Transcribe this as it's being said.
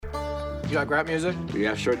You like rap music?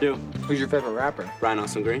 Yeah, sure do. Who's your favorite rapper? Brian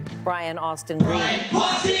Austin Green. Brian Austin Green.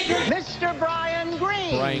 Mr. Brian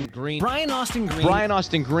Green. Brian Green. Brian Austin Green. Brian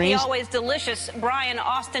Austin Green. The always delicious Brian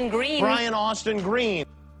Austin Green. Brian Austin Green.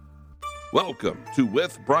 Welcome to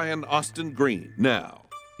With Brian Austin Green. Now,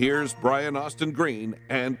 here's Brian Austin Green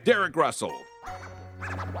and Derek Russell.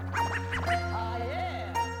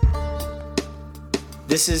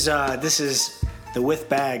 This is the With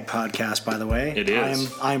Bag podcast, by the way. It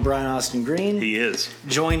is. I'm Brian Austin Green. He is.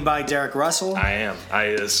 Joined by Derek Russell. I am. I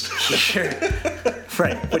is.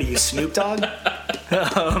 Right. What are you, Snoop Dogg?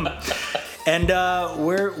 And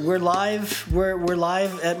we're live. We're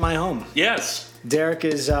live at my home. Yes. Derek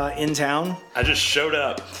is in town. I just showed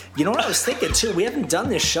up. You know what I was thinking too? We haven't done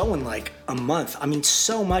this show in like a month. I mean,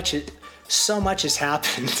 so much has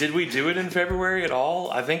happened. Did we do it in February at all?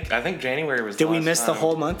 I think January was. Did we miss the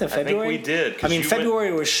whole month of February? I think we did. I mean,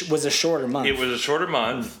 February was a shorter month. It was a shorter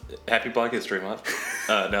month. Happy Black History Month.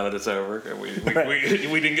 Now that it's over, we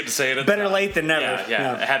didn't get to say it. At Better the time. late than never.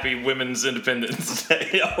 Yeah. Happy Women's Independence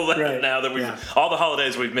Day. All that. Right. Now that all the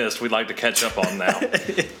holidays we've missed, we'd like to catch up on now.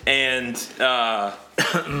 And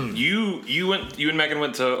you and Megan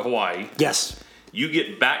went to Hawaii. Yes. You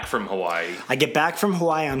get back from Hawaii. I get back from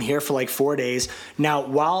Hawaii. I'm here for like 4 days. Now,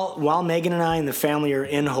 while Megan and I and the family are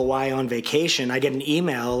in Hawaii on vacation, I get an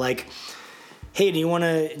email like, "Hey, do you want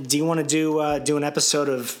to do an episode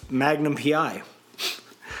of Magnum PI?"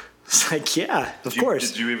 It's like, yeah, of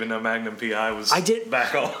course. Did you even know Magnum PI was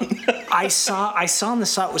back on? I saw on the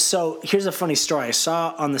side. So here's a funny story. I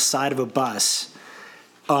saw on the side of a bus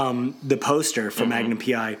the poster for Magnum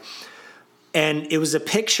PI, and it was a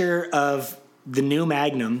picture of the new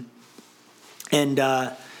Magnum, and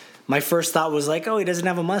my first thought was like, oh, he doesn't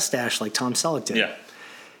have a mustache like Tom Selleck did. Yeah.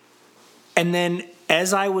 And then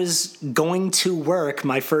as I was going to work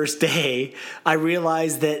my first day, I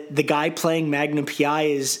realized that the guy playing Magnum PI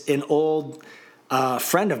is an old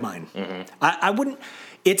friend of mine. Mm-hmm. I wouldn't.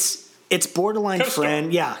 It's borderline Co-star.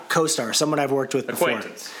 friend. Yeah, co-star. Someone I've worked with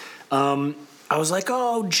Acquaintance. before. I was like,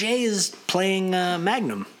 oh, Jay is playing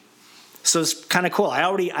Magnum. So it's kind of cool. I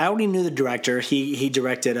already knew the director. He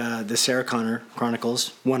directed the Sarah Connor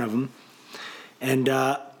Chronicles, one of them, and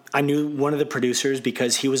I knew one of the producers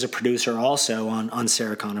because he was a producer also on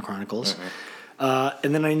Sarah Connor Chronicles. Mm-hmm.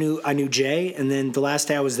 And then I knew Jay. And then the last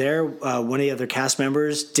day I was there, one of the other cast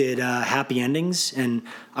members did Happy Endings, and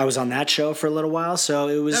I was on that show for a little while. So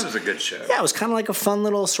that was a good show. Yeah, it was kind of like a fun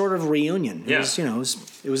little sort of reunion. Yeah.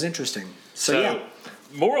 It was interesting. So yeah.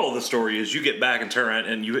 Moral of the story is you get back and turn around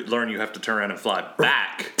and you learn you have to turn around and fly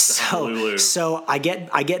back to Honolulu. So I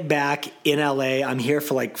get back in LA. I'm here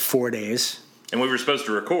for like 4 days. And we were supposed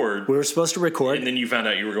to record. And then you found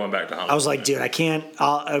out you were going back to Honolulu. I was like, dude, I can't.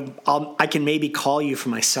 I can maybe call you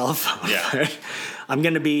from my cell phone. Yeah. I'm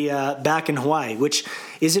going to be back in Hawaii, which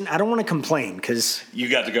isn't. I don't want to complain because you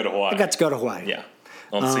got to go to Hawaii. I got to go to Hawaii. Yeah,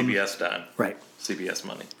 on CBS time. Right. CBS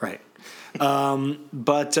money. Right.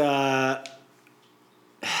 But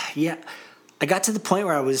yeah, I got to the point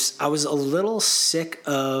where I was a little sick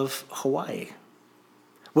of Hawaii.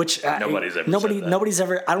 Which nobody's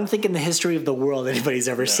ever. I don't think in the history of the world anybody's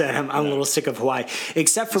ever said I'm a little sick of Hawaii,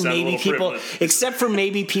 except for maybe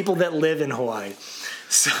people that live in Hawaii.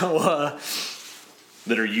 So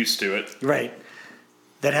that are used to it, right?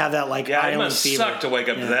 That have that like island it must fever. Suck to wake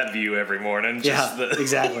up to that view every morning.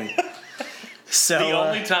 Exactly. So the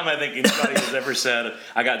only time I think anybody has ever said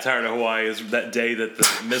I got tired of Hawaii is that day that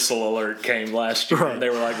the missile alert came last year. Right. And they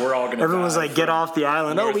were like, "We're all going to." Everyone was like, "Get off the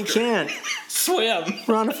island!" Oh, we can't swim.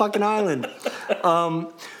 We're on a fucking island.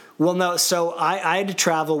 Well, no. So I had to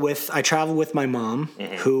travel with. I traveled with my mom,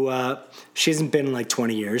 who she hasn't been in like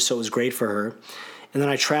 20 years, so it was great for her. And then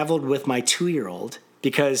I traveled with my 2-year-old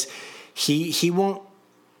because he won't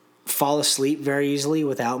fall asleep very easily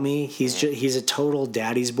without me. He's a total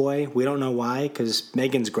daddy's boy. We don't know why, because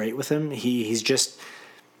Megan's great with him. He's just,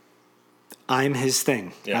 I'm his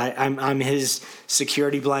thing. Yeah. I'm his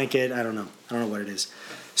security blanket. I don't know what it is.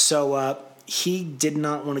 So he did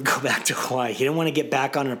not want to go back to Hawaii. He didn't want to get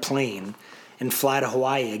back on a plane and fly to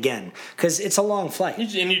Hawaii again because it's a long flight.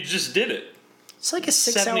 And you just did it. It's like a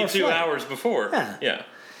 6-hour flight. 72 hours before. Yeah.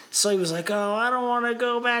 So he was like, oh, I don't want to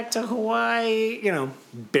go back to Hawaii,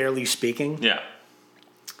 barely speaking. Yeah.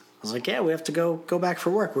 I was like, yeah, we have to go back for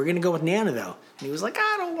work. We're going to go with Nana, though. And he was like,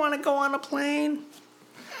 I don't want to go on a plane.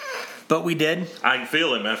 But we did. I can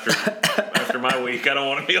feel him after my week. I don't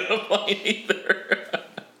want to be on a plane either.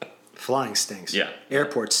 Flying stinks. Yeah.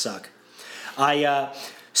 Airports suck.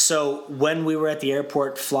 So when we were at the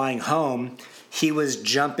airport flying home, he was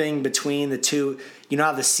jumping between the two. You know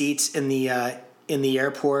how the seats in the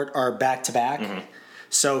airport are back to back?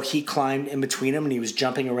 So he climbed in between them and he was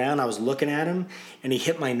jumping around. I was looking at him and he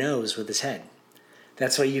hit my nose with his head.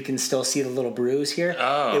 That's why you can still see the little bruise here.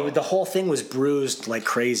 Oh. The whole thing was bruised like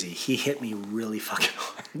crazy. He hit me really fucking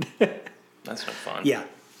hard. That's no fun. Yeah.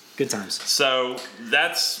 Good times. So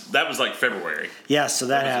that was like February. Yeah, so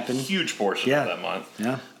that It was happened. a huge portion of that month.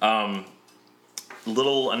 Yeah.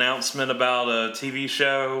 Little announcement about a TV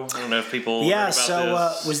show. I don't know if people heard about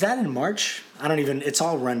this. Was that in March? I don't even, it's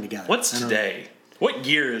all run together. What's I don't- today? What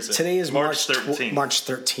year is it? Today is March 13th. March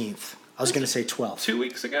 13th. I was going to say 12th. 2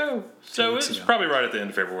 weeks ago. So weeks it's ago. probably right at the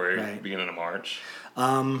end of February, Right. beginning of March.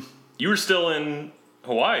 You were still in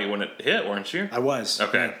Hawaii when it hit, weren't you? I was.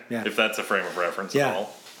 Okay. Yeah. If that's a frame of reference Yeah. at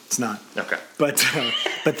all. It's not. Okay. But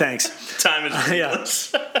thanks. Time is Yeah.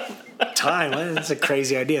 ridiculous. Time. That's a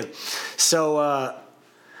crazy idea. So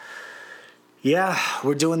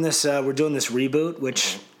we're doing this reboot,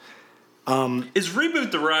 which Is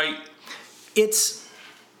reboot the right it's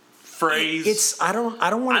phrase? I don't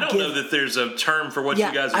I want to don't give know that there's a term for what you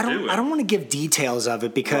guys are doing. I don't want to give details of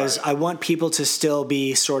it because Right. I want people to still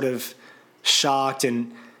be sort of shocked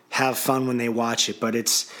and have fun when they watch it. But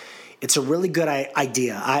it's a really good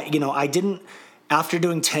idea. I didn't, after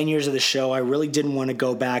doing 10 years of the show, I really didn't want to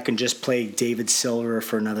go back and just play David Silver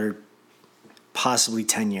for another possibly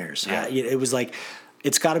 10 years. Yeah. It was like,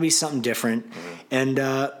 it's got to be something different. And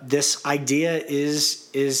this idea is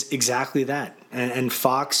exactly that. And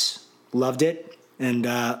Fox loved it. And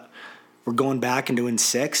we're going back and doing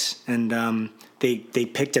 6. And they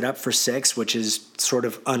picked it up for 6, which is sort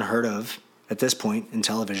of unheard of at this point in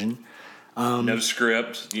television. No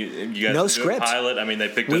script. You guys No do script. A pilot. I mean, they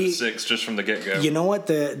picked up 6 just from the get go. You know what?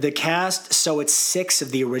 The cast, so it's 6 of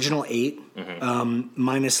the original 8,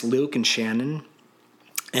 minus Luke and Shannon.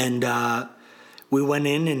 And we went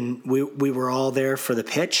in and we were all there for the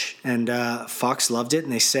pitch, and Fox loved it.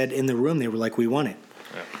 And they said in the room, they were like, we want it.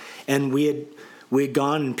 Yeah. And we had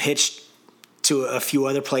gone and pitched to a few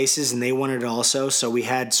other places, and they wanted it also. So we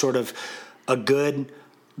had sort of a good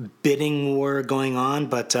bidding war going on,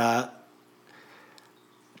 but I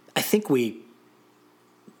think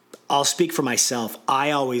I'll speak for myself.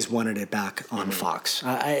 I always wanted it back on Fox.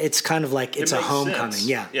 It's kind of like it's It a makes homecoming. sense.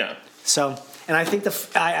 Yeah. Yeah. So, and I think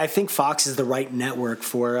I think Fox is the right network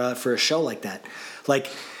for a show like that. Like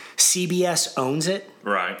CBS owns it.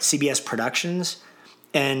 Right. CBS Productions,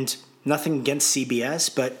 and nothing against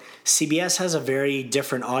CBS, but CBS has a very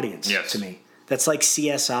different audience Yes. to me. That's like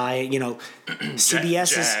CSI,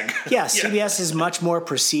 CBS Jag. is CBS is much more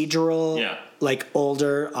procedural, Yeah. like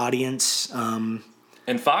older audience.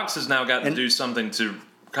 And Fox has now gotten to do something to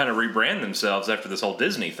kind of rebrand themselves after this whole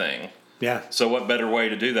Disney thing. Yeah. So what better way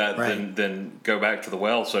to do that Right. than go back to the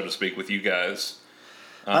well, so to speak, with you guys?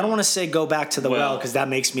 I don't want to say go back to the well well. because that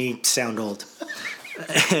makes me sound old.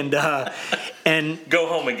 and Go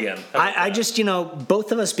home again. How about I that? just,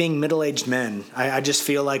 both of us being middle-aged men, I just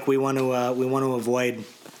feel like we want to avoid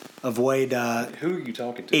Who are you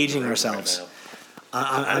talking to? aging right ourselves. now?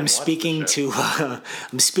 I'm watch the speaking show. to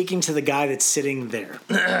I'm speaking to the guy that's sitting there.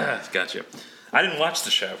 Gotcha. I didn't watch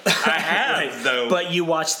the show. I have though. But you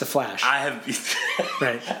watched The Flash. I have.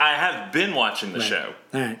 Right. I have been watching the Right. show.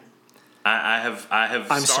 All right. I have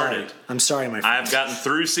I'm started. sorry. I'm sorry, my friend. I've gotten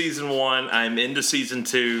through season 1. I'm into season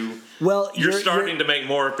 2. Well, You're starting to make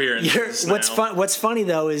more appearances. now. What's funny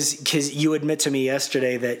though is because you admit to me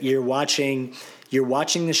yesterday that you're watching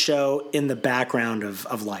the show in the background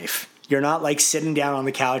of life. You're not like sitting down on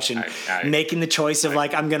the couch and making the choice of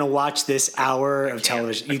like I'm going to watch this hour of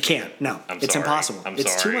television. You can't. No, it's sorry. impossible. I'm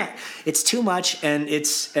it's sorry. too much. It's too much, and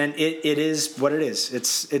it is what it is.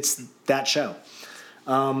 It's that show.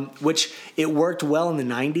 Which it worked well in the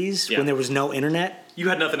 90s Yeah. when there was no internet. You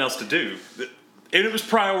had nothing else to do. And it was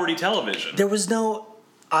priority television. There was no.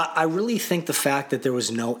 I really think the fact that there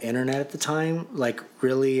was no internet at the time, like,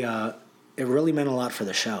 really, it really meant a lot for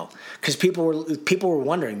the show because people were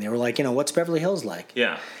wondering. They were like, what's Beverly Hills like?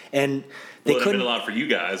 Yeah. And they Well, it couldn't. meant a lot for you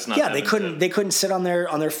guys. Not Yeah, they having couldn't. They couldn't sit on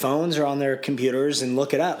their phones or on their computers and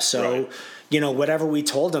look it up. So, Right. whatever we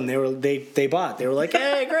told them, they bought. They were like,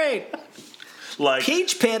 hey, great, like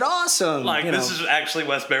Peach Pit, awesome. this is actually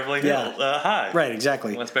West Beverly Hills. Yeah. Hi. Right,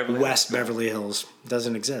 exactly. West Beverly West Hills. Beverly Hills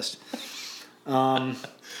doesn't exist.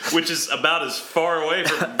 Which is about as far away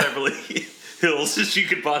from Beverly Hills as you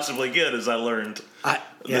could possibly get, as I learned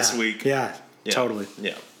this week. Yeah, Yeah. totally.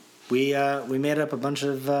 Yeah. We made up a bunch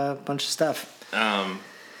of stuff.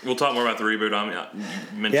 We'll talk more about the reboot.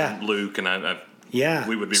 You mentioned Yeah. Luke, and I Yeah.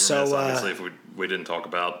 we would be remiss, So, obviously, if we didn't talk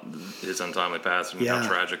about his untimely passing and Yeah, how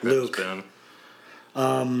tragic that Luke. has been.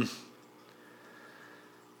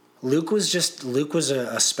 Luke was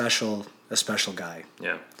a special guy.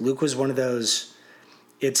 Yeah. Luke was one of those.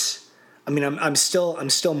 I'm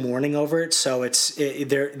still mourning over it. So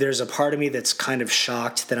there's a part of me that's kind of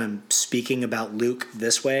shocked that I'm speaking about Luke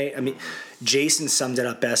this way. I mean, Jason summed it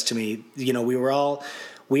up best to me. You know,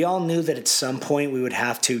 we all knew that at some point we would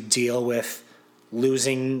have to deal with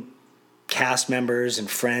losing cast members and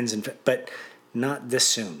friends, but not this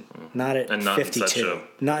soon. Not at 52.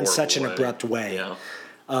 Not in such an abrupt way. Yeah.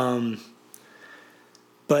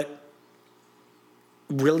 But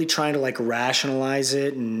really trying to like rationalize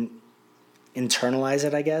it and internalize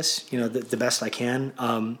it, I guess, you know, the best I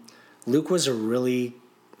can. Luke was a really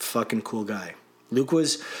fucking cool guy. Luke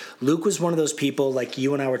was one of those people, like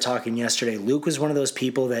you and I were talking yesterday. Luke was one of those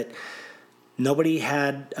people that nobody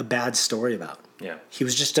had a bad story about. Yeah. He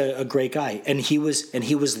was just a great guy. And he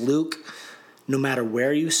was Luke no matter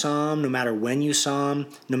where you saw him, no matter when you saw him,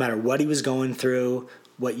 no matter what he was going through,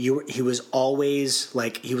 he was always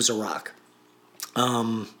like, he was a rock.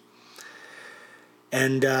 I'm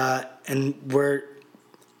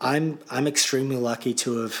extremely lucky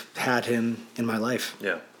to have had him in my life.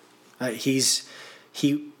 Yeah.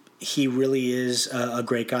 He really is a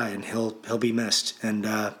great guy, and he'll be missed.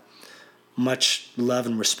 And much love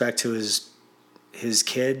and respect to his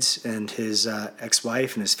kids and his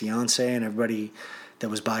ex-wife and his fiance and everybody that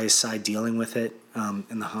was by his side dealing with it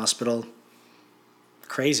in the hospital.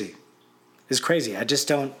 Crazy. It's crazy. I just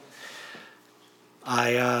don't.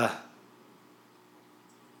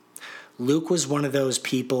 Luke was one of those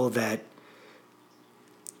people that,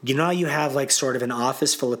 you know, you have like sort of an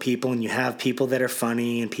office full of people, and you have people that are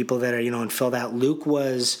funny and people that are, you know, and fill that. Luke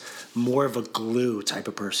was more of a glue type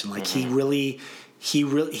of person. Like he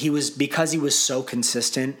was, because he was so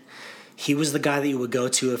consistent, he was the guy that you would go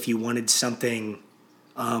to if you wanted something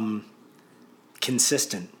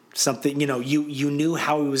consistent. Something, you know, you knew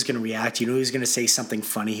how he was going to react. You knew he was going to say something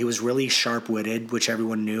funny. He was really sharp-witted, which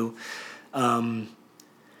everyone knew.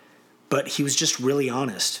 But he was just really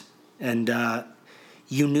honest. And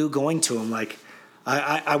you knew going to him, like,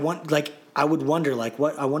 I would wonder, like,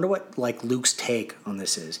 what like Luke's take on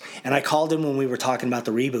this is. And I called him when we were talking about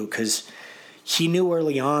the reboot, because he knew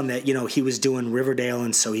early on that, you know, he was doing Riverdale,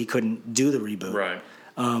 and so he couldn't do the reboot. Right.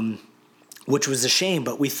 Which was a shame,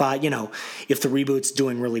 but we thought, you know, if the reboot's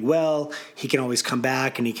doing really well, he can always come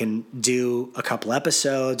back and he can do a couple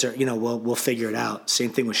episodes, or, you know, we'll figure it out. Same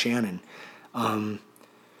thing with Shannon.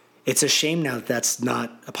 It's a shame now that that's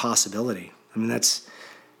not a possibility. I mean, that's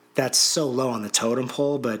so low on the totem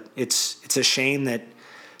pole, but it's a shame that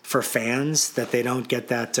for fans that they don't get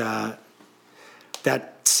that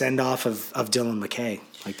send off of Dylan McKay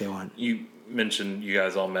like they want. You mentioned you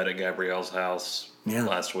guys all met at Gabrielle's house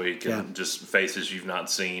last week, and just faces you've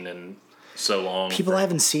not seen in so long. People I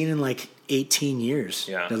haven't seen in like 18 years,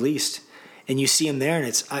 at least. And you see them there, and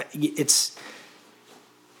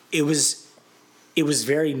it was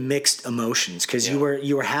very mixed emotions, because you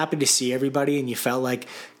were happy to see everybody, and you felt like,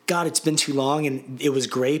 God, it's been too long, and it was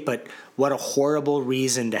great, but what a horrible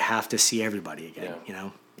reason to have to see everybody again, you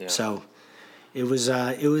know? Yeah. So it was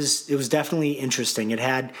definitely interesting. It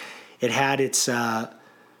had its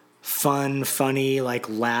funny, like,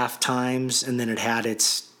 laugh times, and then it had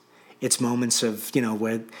its moments of, you know,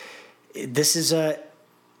 where this is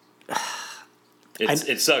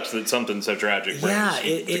it sucks that something so tragic brings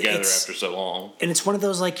you together after so long. And it's one of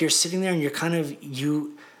those, like, you're sitting there and you're kind of,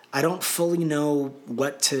 I don't fully know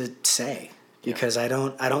what to say, because I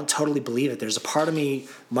don't totally believe it. There's a part of me,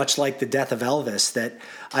 much like the death of Elvis, that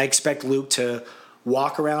I expect Luke to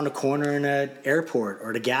walk around a corner in an airport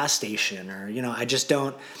or at a gas station, or, you know, I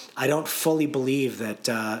don't fully believe that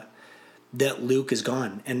that Luke is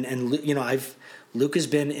gone. And you know, Luke has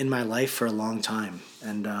been in my life for a long time,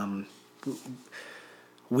 and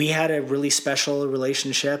we had a really special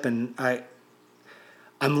relationship, and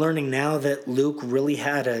I'm learning now that Luke really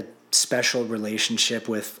had a special relationship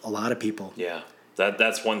with a lot of people. Yeah,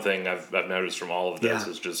 that's one thing I've noticed from all of this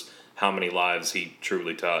is just how many lives he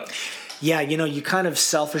truly touched. Yeah, you know, you kind of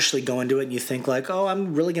selfishly go into it and you think like, oh,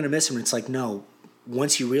 I'm really going to miss him. And it's like, no,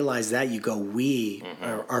 once you realize that, you go, we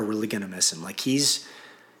are really going to miss him. Like, he's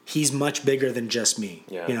much bigger than just me.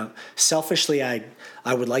 Yeah. You know, selfishly, I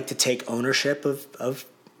would like to take ownership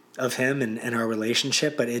of him and our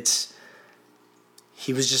relationship, but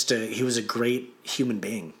he was a great human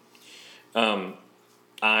being.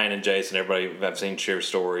 Ian and Jason, everybody I've seen share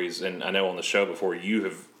stories, and I know on the show before you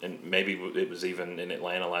have, and maybe it was even in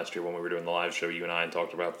Atlanta last year when we were doing the live show, you and I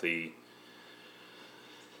talked about the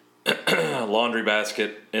laundry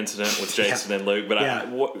basket incident with Jason and Luke. But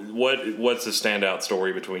what's the standout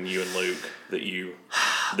story between you and Luke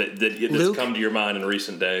that's Luke, come to your mind in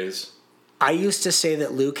recent days? I used to say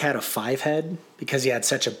that Luke had a 5 head because he had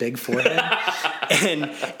such a big forehead,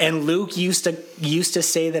 and Luke used to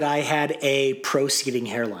say that I had a proceeding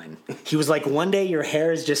hairline. He was like, one day your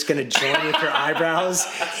hair is just going to join with your eyebrows,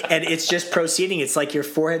 and it's just proceeding. It's like your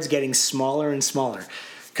forehead's getting smaller and smaller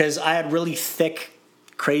because I had really thick,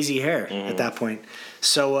 crazy hair at that point.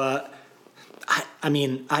 So,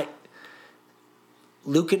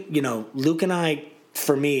 Luke and I,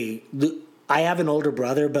 for me, I have an older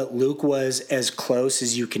brother, but Luke was as close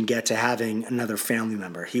as you can get to having another family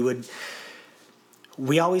member.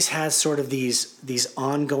 We always had sort of these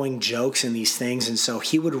ongoing jokes and these things, and so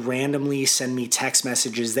he would randomly send me text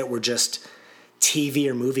messages that were just TV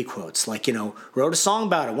or movie quotes, like, wrote a song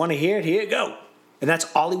about it, want to hear it? Here you go. And that's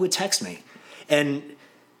all he would text me. And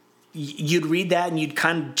you'd read that and you'd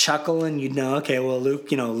kind of chuckle and you'd know, okay, well,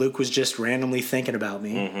 Luke was just randomly thinking about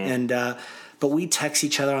me. And but we text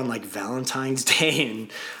each other on like Valentine's Day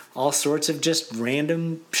and all sorts of just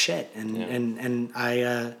random shit. And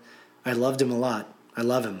I loved him a lot. I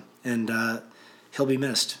love him, and he'll be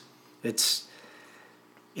missed. It's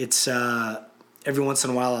every once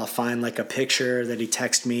in a while I'll find like a picture that he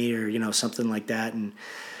texted me or something like that, and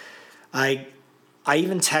I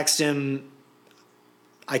even text him.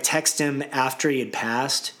 I text him after he had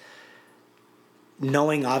passed,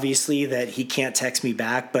 knowing obviously that he can't text me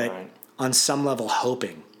back, but on some level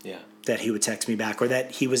hoping that he would text me back or that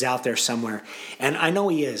he was out there somewhere. And I know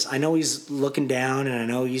he is. I know he's looking down, and I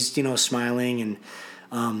know he's smiling, and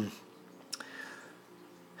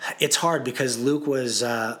it's hard because Luke was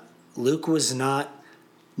not,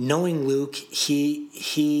 knowing Luke,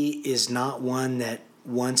 he is not one that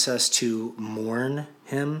wants us to mourn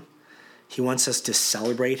him. He wants us to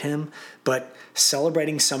celebrate him, but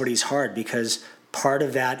celebrating somebody's hard because part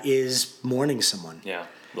of that is mourning someone. Yeah,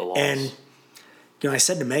 the loss. And I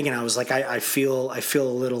said to Megan, I was like, I feel a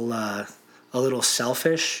little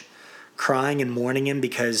selfish, crying and mourning him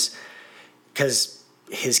because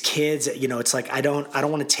his kids. It's like I don't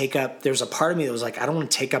want to take up. There's a part of me that was like, I don't want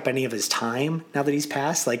to take up any of his time now that he's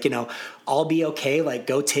passed. Like I'll be okay. Like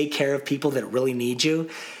go take care of people that really need you.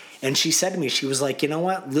 And she said to me, she was like, you know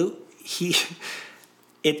what, Luke.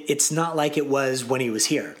 It's not like it was when he was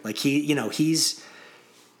here. Like he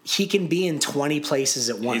can be in 20 places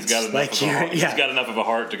at once. He's got enough of a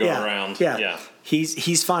heart to go around. Yeah.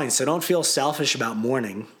 He's fine. So don't feel selfish about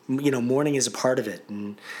mourning. Mourning is a part of it.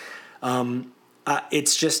 And I've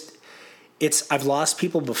lost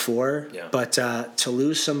people before, but to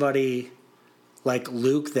lose somebody like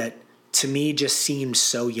Luke that to me just seemed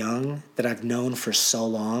so young, that I've known for so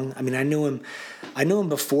long. I mean, I knew him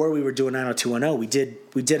before we were doing 90210.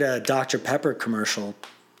 We did a Dr. Pepper commercial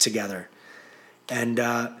together. And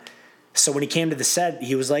so when he came to the set,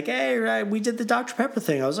 he was like, hey, we did the Dr. Pepper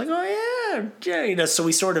thing. I was like, oh, yeah. So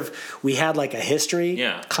we had like a history,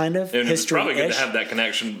 kind of. And it's probably good to have that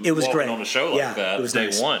connection. It was great. On a show like that. It was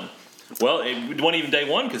day one. Well, it wasn't even day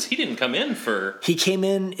one because he didn't come in for. He came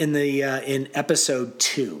in in episode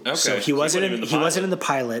 2. Okay. So he wasn't in the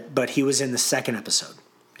pilot, but he was in the second episode.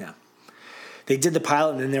 Yeah. They did the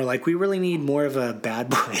pilot, and then they're like, we really need more of a bad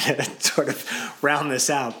boy to sort of round this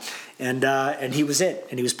out. And he was it,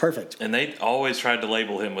 and he was perfect. And they always tried to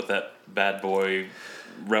label him with that bad boy,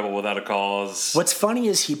 rebel without a cause. What's funny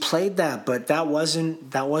is he played that, but that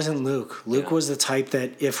wasn't Luke. Luke was the type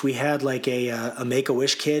that if we had like a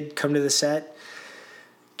Make-A-Wish kid come to the set,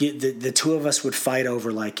 the two of us would fight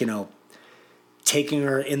over taking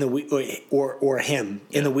her in the or him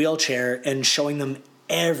in the wheelchair and showing them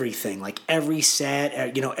everything, like every set,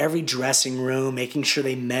 every dressing room, making sure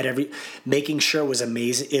they met making sure it was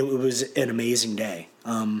amazing. It was an amazing day.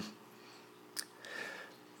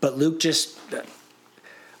 But Luke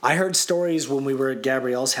I heard stories when we were at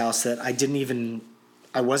Gabrielle's house that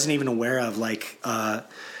I wasn't even aware of. Like,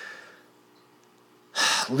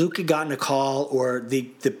 Luke had gotten a call, or the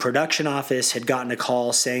production office had gotten a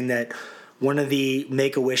call saying that one of the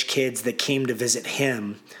Make-A-Wish kids that came to visit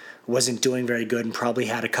him wasn't doing very good and probably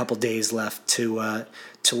had a couple days left to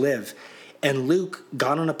live. And Luke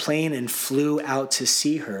got on a plane and flew out to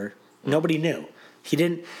see her. Nobody knew. He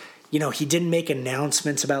didn't make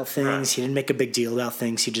announcements about things. Right. He didn't make a big deal about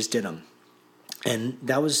things. He just did them. And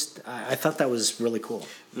I thought that was really cool.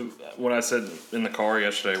 When I said in the car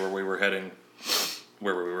yesterday where we were heading,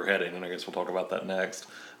 and I guess we'll talk about that next.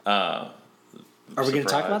 Are we going to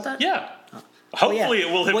talk about that? Yeah. Hopefully it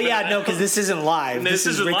will have been. Well, no, because this isn't live. This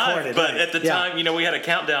isn't recorded. Live, but at the time, we had a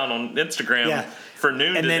countdown on Instagram for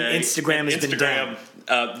noon And then today, Instagram has been down.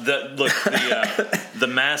 The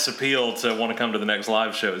mass appeal to want to come to the next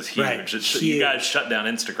live show is huge. Right, You huge. guys shut down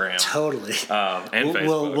Instagram. Totally. And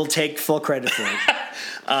Facebook. We'll take full credit for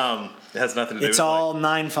it. It has nothing to do with It's all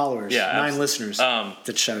 9 followers, Yeah, 9 abs- listeners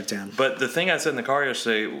that shut it down. But the thing I said in the car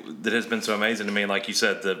yesterday that has been so amazing to me, like you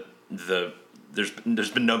said,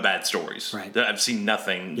 there's been no bad stories. Right. I've seen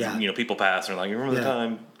nothing. Yeah. People pass and are like, you remember the Yeah.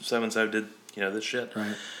 time so and so did this shit.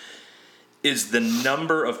 Right. Is the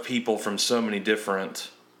number of people from so many different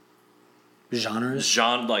Genres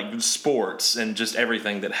like sports and just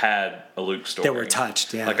everything that had a Luke story that were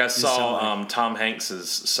touched. Yeah. Like I in some way. saw Tom Hanks's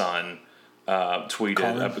son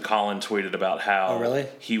tweeted. Colin tweeted about how Oh, really?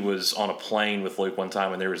 he was on a plane with Luke one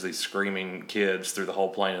time and there was these screaming kids through the whole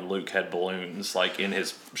plane and Luke had balloons like in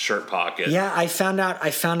his shirt pocket. Yeah, I found out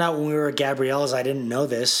when we were at Gabrielle's. I didn't know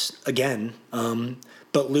this again,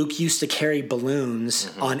 but Luke used to carry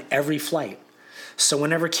balloons on every flight. So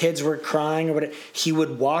whenever kids were crying or whatever, he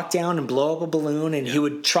would walk down and blow up a balloon, and he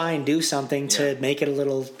would try and do something to make it a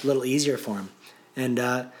little easier for him. And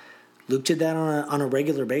Luke did that on a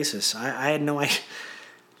regular basis. I had no idea.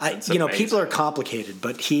 People amazing. are complicated,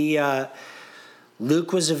 but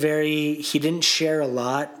Luke was he didn't share a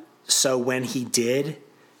lot. So when he did,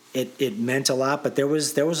 it meant a lot. But there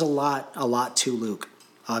was a lot to Luke,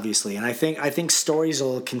 obviously. And I think stories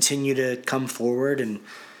will continue to come forward, and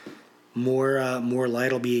more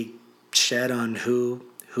light will be shed on who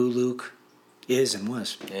Luke is and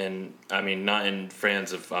was. And I mean, not in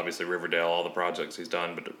fans of obviously Riverdale, all the projects he's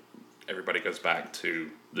done, but everybody goes back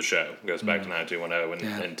to the show, goes back to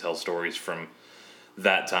 90210 and tells stories from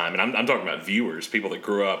that time. And I'm talking about viewers, people that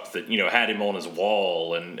grew up that, had him on his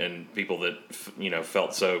wall and people that,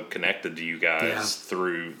 felt so connected to you guys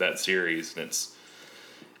through that series. And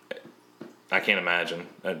I can't imagine.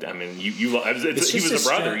 I mean, he was a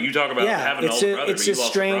brother. You talk about having an older brother, but you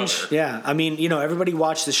lost a brother. Yeah, I mean, everybody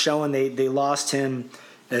watched the show and they lost him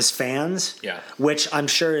as fans. Yeah. Which I'm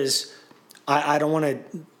sure is, I don't want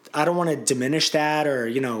to diminish that or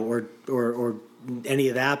or any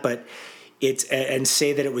of that, but and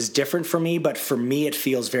say that it was different for me. But for me, it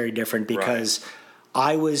feels very different because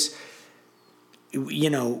I was,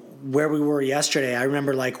 where we were yesterday. I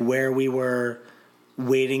remember like where we were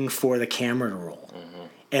waiting for the camera to roll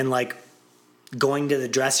and like going to the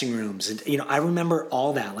dressing rooms. And, I remember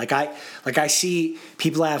all that. Like I see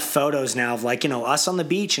people have photos now of like, us on the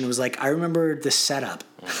beach. And it was like, I remember the setup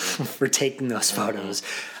for taking those photos.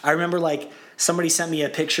 I remember like somebody sent me a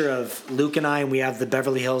picture of Luke and I, and we have the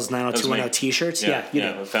Beverly Hills 90210 t-shirts. Yeah.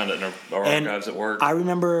 I found it in our archives at work. I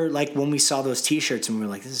remember like when we saw those t-shirts and we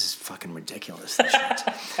were like, this is fucking ridiculous. This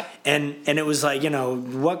shit. And it was like,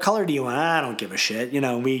 what color do you want? I don't give a shit.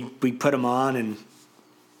 We put them on, and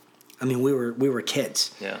I mean, we were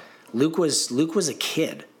kids. Yeah. Luke was a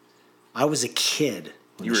kid. I was a kid.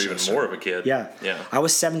 You were even more of a kid. Yeah. Yeah. I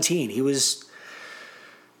was 17. He was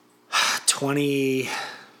 20.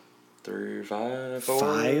 35,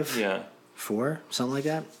 5? Yeah. 4, something like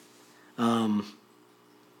that.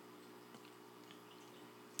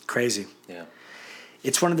 Crazy. Yeah.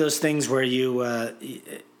 It's one of those things where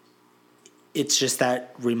it's just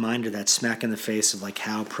that reminder, that smack in the face of like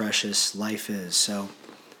how precious life is. So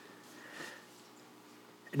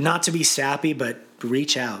not to be sappy, but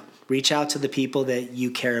reach out to the people that you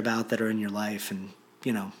care about that are in your life, and,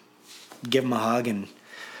 give them a hug. And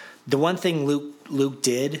the one thing Luke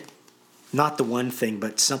did, not the one thing,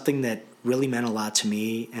 but something that really meant a lot to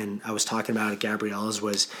me, and I was talking about at Gabrielle's,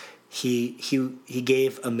 was he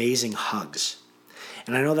gave amazing hugs.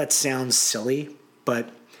 And I know that sounds silly, but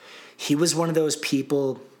he was one of those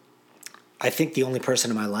people, I think the only person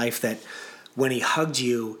in my life that when he hugged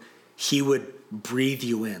you, he would breathe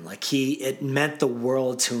you in. Like it meant the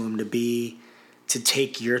world to him to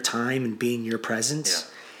take your time and be in your presence.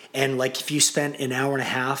 Yeah. And like if you spent an hour and a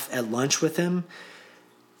half at lunch with him,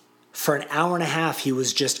 for an hour and a half, he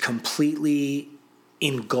was just completely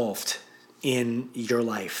engulfed in your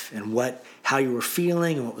life and how you were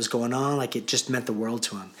feeling and what was going on. Like it just meant the world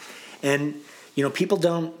to him. And, people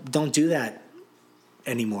don't do that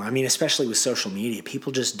anymore. I mean, especially with social media,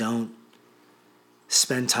 people just don't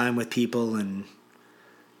spend time with people and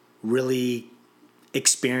really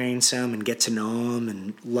experience them and get to know them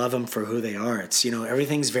and love them for who they are. It's,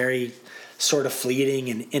 everything's very sort of fleeting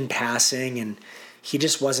and in passing, and he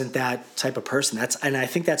just wasn't that type of person. And I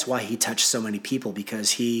think that's why he touched so many people,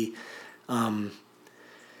 because he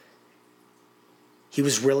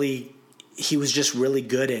was just really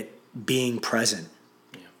good at being present.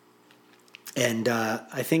 Yeah. And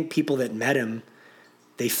I think people that met him,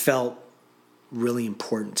 they felt really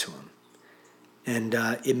important to him. and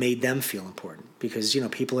it made them feel important because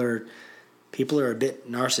people are a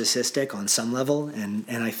bit narcissistic on some level, and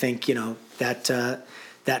I think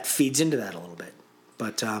that feeds into that a little bit.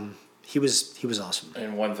 But he was awesome.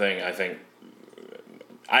 And one thing I think,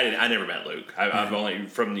 I never met Luke. I've only,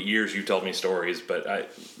 from the years you've told me stories, but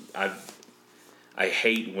I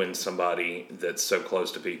hate when somebody that's so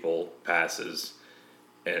close to people passes,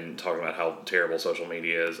 and talking about how terrible social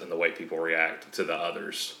media is and the way people react to the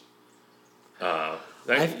others. Why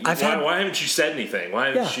haven't you said anything? Why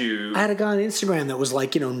haven't you? I had a guy on Instagram that was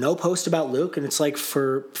like, no post about Luke, and it's like,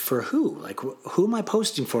 for who? Like, who am I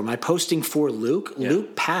posting for? Am I posting for Luke? Yeah.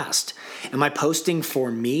 Luke passed. Am I posting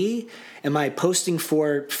for me? Am I posting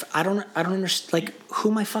for? I don't understand. Like,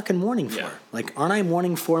 who am I fucking mourning for? Yeah. Like, aren't I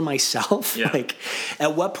mourning for myself? Yeah. Like,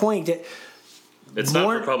 at what point? It's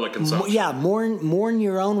not for public consumption. Mourn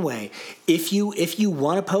your own way. If you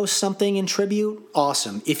want to post something in tribute,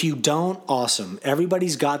 awesome. If you don't, awesome.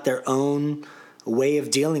 Everybody's got their own way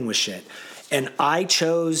of dealing with shit. And I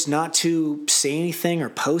chose not to say anything or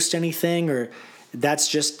post anything, or that's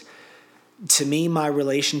just, to me, my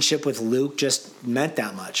relationship with Luke just meant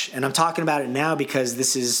that much. And I'm talking about it now because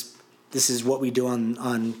this is what we do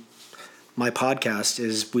on my podcast,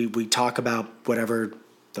 is we talk about whatever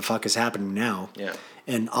the fuck is happening now. Yeah.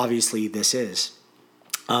 And obviously this is.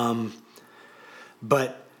 But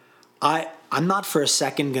I'm not for a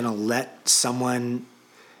second going to let someone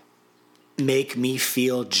make me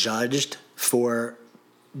feel judged for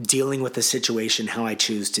dealing with the situation how I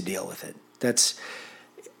choose to deal with it.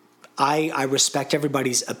 I respect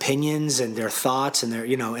everybody's opinions and their thoughts and their,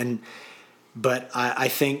 but I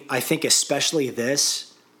think especially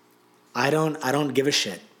this, I don't give a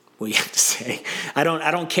shit what you have to say. I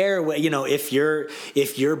don't care what, if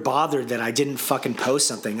you're bothered that I didn't fucking post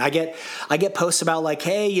something. I get posts about like,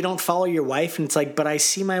 hey, you don't follow your wife, and it's like, but I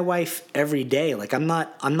see my wife every day. Like, I'm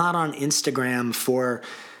not on Instagram for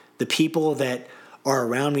the people that are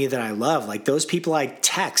around me that I love. Like, those people I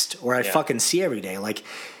text or I fucking see every day. Like,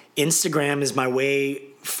 Instagram is my way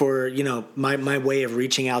for, my way of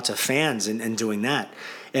reaching out to fans and doing that,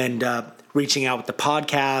 and reaching out with the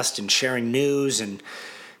podcast and sharing news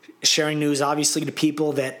obviously to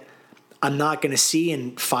people that I'm not going to see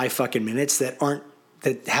in 5 fucking minutes, that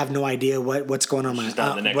have no idea what's going on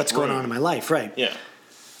going on in my life. Right. Yeah.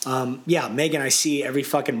 Megan, I see every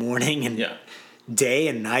fucking morning and day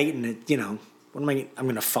and night, and I'm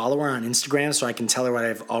going to follow her on Instagram so I can tell her what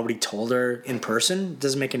I've already told her in person. It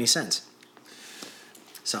doesn't make any sense.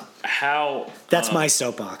 So that's my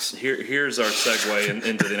soapbox. Here's our segue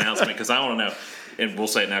into the announcement, because I want to know, and we'll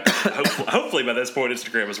say it now, hopefully by this point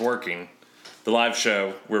Instagram is working. The live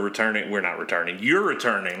show, you're returning.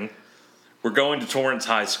 We're going to Torrance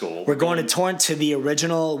High School. We're going to Torrance, to the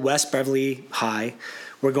original West Beverly High.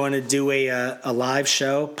 We're going to do a live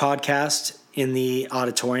show podcast in the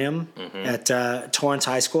auditorium at Torrance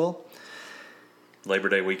High School. Labor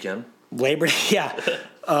Day weekend. Be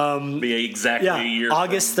exactly a year.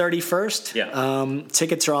 August 31st. Yeah.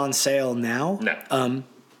 Tickets are on sale now. No.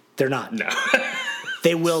 They're not. No.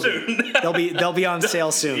 They will soon. Be. They'll be on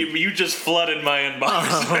sale soon. You just flooded my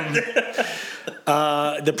inbox.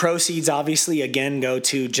 The proceeds obviously again go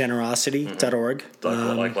to generosity.org.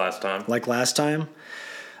 Like last time.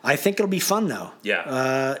 I think it'll be fun though.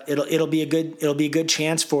 Yeah. It'll be a good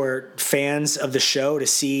chance for fans of the show to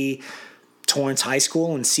see Torrance High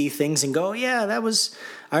School and see things and go, yeah, that was.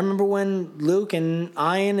 I remember when Luke and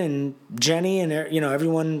Ian and Jenny and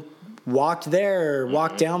everyone walked there or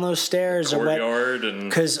walked down those stairs, courtyard,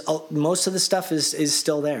 because most of the stuff is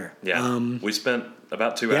still there. Yeah. We spent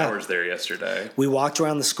about 2 hours there yesterday. We walked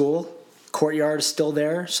around the school. Courtyard is still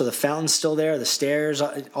there, so the fountain's still there. The stairs,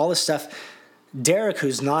 all this stuff. Derek,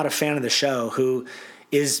 who's not a fan of the show, who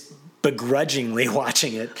is begrudgingly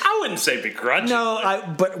watching it. I wouldn't say begrudgingly. No,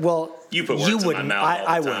 you put words in my mouth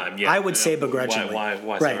all the time. I would say begrudgingly.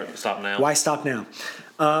 Why stop now? Why stop now?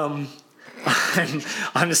 I'm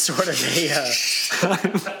sort of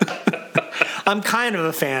I'm kind of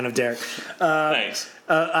a fan of Derek. Thanks.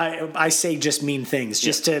 I say just mean things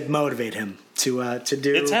just to motivate him to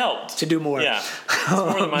do. It's helped to do more. Yeah, it's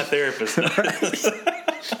more than my therapist does.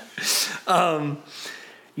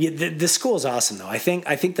 The school's awesome though. I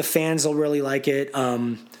think the fans will really like it.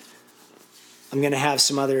 I'm gonna have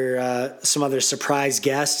some other surprise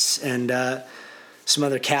guests and some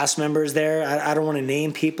other cast members there. I don't want to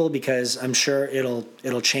name people because I'm sure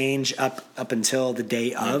it'll change up until the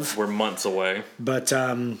day of. We're months away, but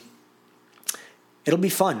it'll be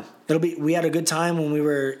fun. We had a good time when we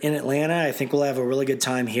were in Atlanta. I think we'll have a really good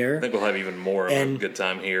time here. I think we'll have even more of a good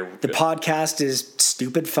time here. The podcast is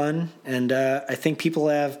stupid fun, and I think people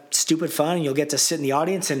have stupid fun, and you'll get to sit in the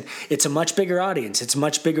audience, and it's a much bigger audience. It's a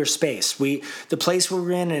much bigger space. The place we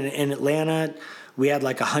were in Atlanta, we had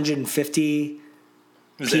like 150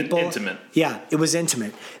 people. Intimate. Yeah, it was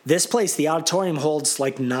intimate. This place, the auditorium, holds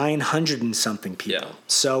like 900 and something people. Yeah.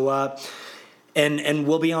 So, and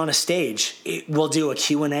we'll be on a stage. We'll do a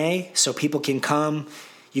Q&A, so people can come.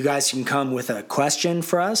 You guys can come with a question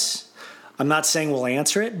for us. I'm not saying we'll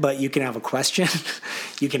answer it, but you can have a question.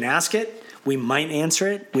 You can ask it. We might answer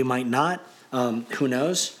it. We might not. Who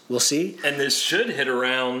knows? We'll see. And this should hit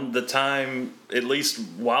around the time, at least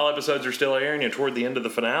while episodes are still airing and toward the end of the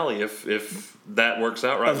finale, if that works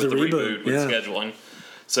out right Of with the the reboot, reboot, with yeah. scheduling.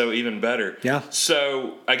 So even better. Yeah.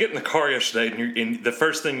 So I get in the car yesterday, and the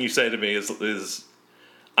first thing you say to me is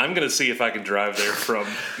I'm going to see if I can drive there from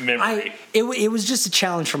memory. It was just a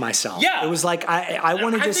challenge for myself. Yeah. It was like I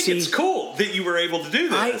wanted to see. I think it's cool that you were able to do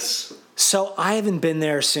this. So I haven't been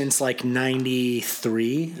there since like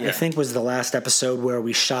 93, Yeah. I think was the last episode where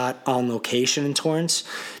we shot on location in Torrance,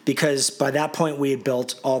 because by that point we had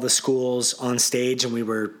built all the schools on stage and we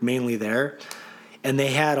were mainly there. And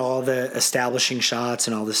they had all the establishing shots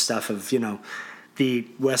and all this stuff of, the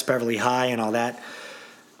West Beverly High and all that.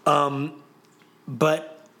 But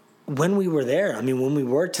when we were there, when we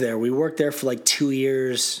worked there for like 2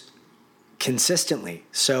 years consistently.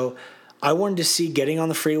 So I wanted to see getting on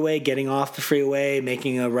the freeway, getting off the freeway,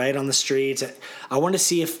 making a right on the streets. I wanted to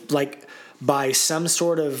see if, like, by some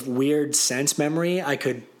sort of weird sense memory, I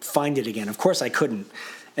could find it again. Of course I couldn't.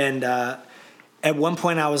 And at one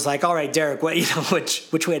point I was like, all right, Derek,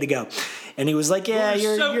 which way to go? And he was like, yeah,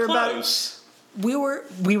 you're close. About.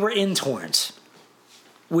 We were in Torrance.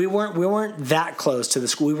 We weren't that close to the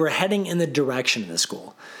school. We were heading in the direction of the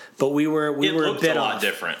school, but we were a bit lot off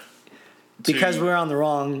different. because we were on the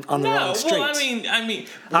wrong streets. Well, I mean,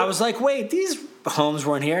 I was like, wait, these homes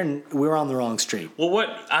weren't here, and we were on the wrong street. Well, what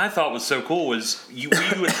I thought was so cool was you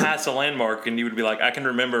would pass a landmark and you would be like, I can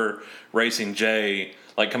remember racing Jay,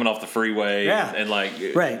 like coming off the freeway and like,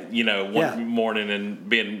 right. One morning and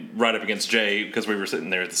being right up against Jay because we were sitting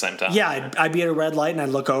there at the same time. Yeah, I'd be at a red light and I'd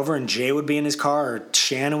look over and Jay would be in his car or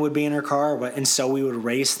Shannon would be in her car. And so we would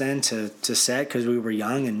race then to set because we were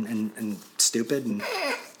young and stupid and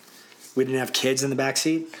we didn't have kids in the back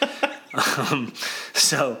seat.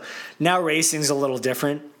 So now racing's a little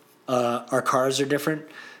different. Our cars are different.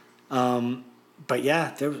 But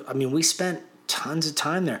yeah, we spent tons of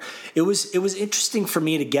time there. It was interesting for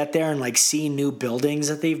me to get there and like see new buildings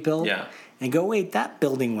that they've built. Yeah. And go, wait, that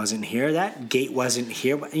building wasn't here. That gate wasn't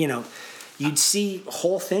here. You'd see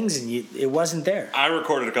whole things and it wasn't there. I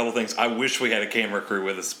recorded a couple things. I wish we had a camera crew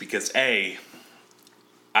with us because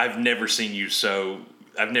I've never seen you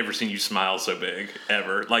smile so big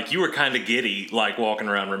ever. Like you were kind of giddy, like walking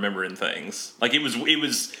around remembering things. Like it was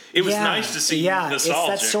nice to see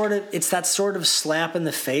nostalgic. It's that sort of slap in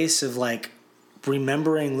the face of like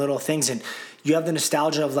remembering little things, and you have the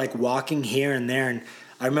nostalgia of like walking here and there. And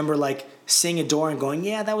I remember like seeing a door and going,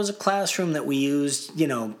 yeah, that was a classroom that we used,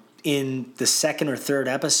 in the second or third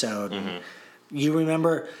episode. Mm-hmm. You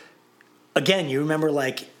remember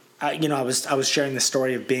like, I was sharing the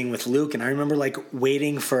story of being with Luke, and I remember like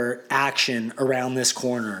waiting for action around this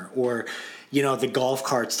corner, or the golf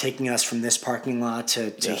carts taking us from this parking lot to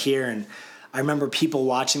here. And I remember people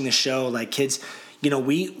watching the show, like kids.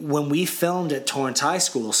 When we filmed at Torrance High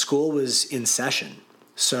School was in session,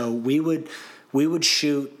 so we would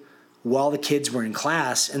shoot while the kids were in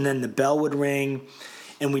class, and then the bell would ring,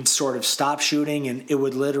 and we'd sort of stop shooting, and it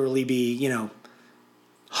would literally be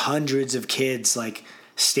hundreds of kids like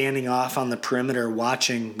standing off on the perimeter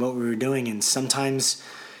watching what we were doing. And sometimes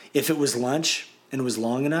if it was lunch and it was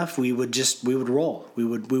long enough, we would roll. We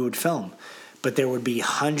would film. But there would be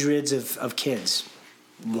hundreds of kids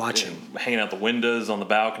watching. Hanging out the windows on the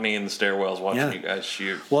balcony and the stairwells watching you guys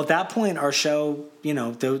shoot. Well, at that point, our show,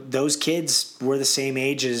 those kids were the same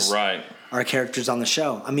age as our characters on the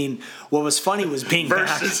show. What was funny was being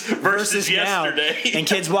versus now, yesterday. And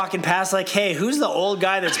kids walking past like, hey, who's the old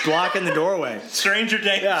guy that's blocking the doorway? Stranger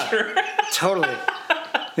danger. Yeah, totally.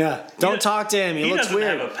 Yeah, don't talk to him. He looks doesn't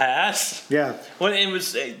weird. Have a pass. Yeah. Well, it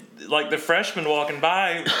was like the freshmen walking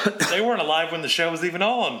by. They weren't alive when the show was even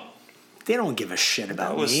on. They don't give a shit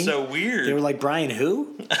about me. That was so weird. They were like, Brian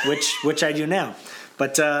who? Which I do now.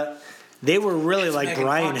 But they were really like Megan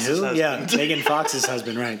Brian Fox's who? husband. Yeah, Megan Fox's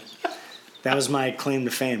husband, right. That was my claim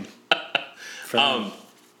to fame.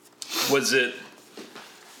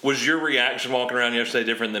 Was your reaction walking around yesterday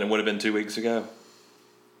different than it would have been 2 weeks ago?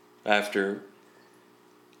 After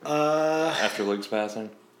Luke's passing?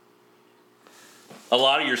 A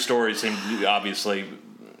lot of your stories seem obviously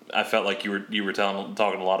I felt like you were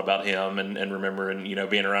talking a lot about him and remembering,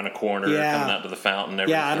 being around a corner, coming out to the fountain. And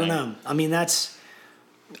everything. Yeah, I don't know. I mean,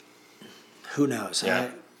 who knows? Yeah.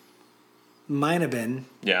 Might have been.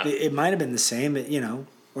 Yeah. It might have been the same,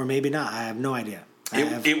 or maybe not. I have no idea.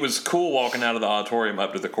 It was cool walking out of the auditorium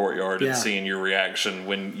up to the courtyard and seeing your reaction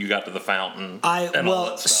when you got to the fountain. All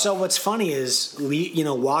that stuff. So what's funny is,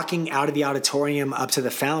 walking out of the auditorium up to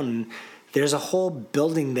the fountain, there's a whole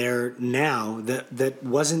building there now that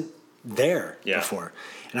wasn't there before.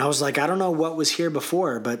 And I was like, I don't know what was here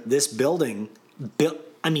before, but this building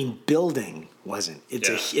wasn't.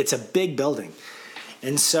 It's a big building.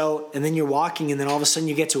 And then you're walking, and then all of a sudden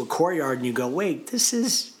you get to a courtyard, and you go, wait,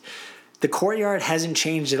 the courtyard hasn't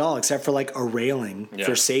changed at all, except for like a railing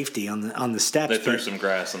for safety on the steps. They threw some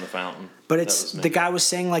grass in the fountain. But the guy was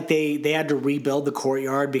saying like they had to rebuild the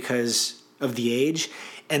courtyard because of the age,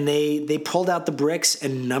 and they pulled out the bricks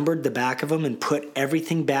and numbered the back of them and put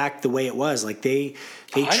everything back the way it was. Like they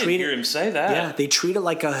I didn't hear him say that. Yeah, they treat it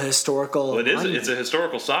like a historical. Well, it is. monument. It's a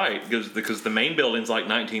historical site because the main building's like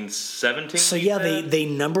 1917. So they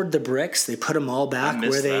numbered the bricks. They put them all back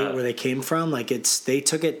where they came from. Like they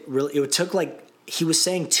took it really. It took like he was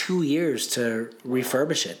saying 2 years to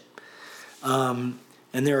refurbish it. And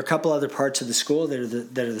there are a couple other parts of the school that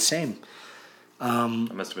are the same. I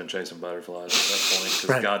must have been chasing butterflies at that point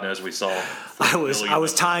because God knows we saw. I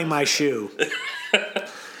was tying my shoe.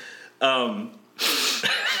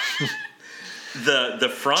 The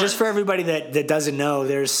front. Just for everybody that doesn't know,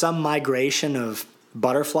 there's some migration of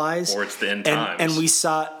butterflies, or it's the end times, and it's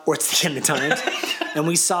the end of times, and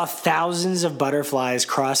we saw thousands of butterflies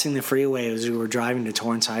crossing the freeway as we were driving to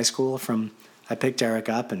Torrance High School. I picked Eric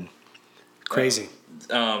up, and crazy.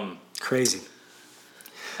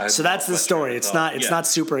 So that's the story. It's not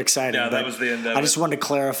super exciting. Yeah, that was the end of it. I just wanted to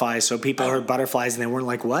clarify so people heard butterflies and they weren't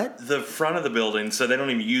like, what? The front of the building, so they don't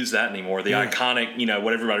even use that anymore. The iconic,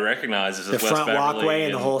 what everybody recognizes as the West front Beverly walkway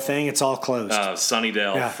and the whole thing, it's all closed.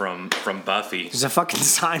 Sunnydale from Buffy. There's a fucking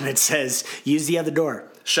sign that says, use the other door.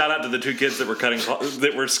 Shout out to the two kids that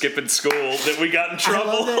were skipping school that we got in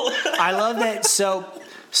trouble. I love that.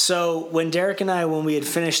 So when Derek and I, when we had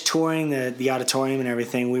finished touring the auditorium and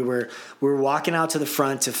everything, we were walking out to the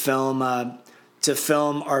front to film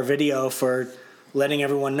our video for letting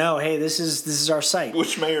everyone know, hey, this is our site,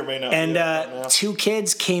 which may or may not. And two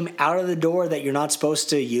kids came out of the door that you're not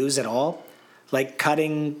supposed to use at all, like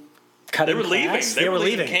cutting. They were leaving. They were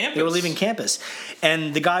leaving campus. They were leaving campus,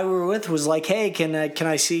 and the guy we were with was like, hey, can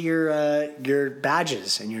I see your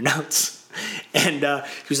badges and your notes? And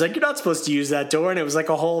he was like, "You're not supposed to use that door," and it was like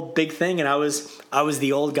a whole big thing. And I was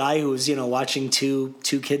the old guy who was watching two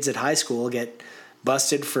kids at high school get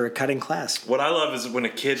busted for cutting class. What I love is when a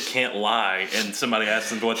kid can't lie and somebody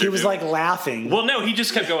asks him what they're doing. He was like laughing. Well, no, he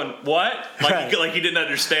just kept going, "What?" Like he didn't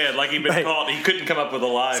understand. Like he'd been caught. He couldn't come up with a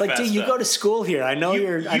lie. It's like, dude, you go to school here. I know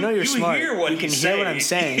you're smart. You can hear what I'm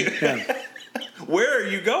saying. Yeah. Where are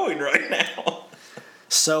you going right now?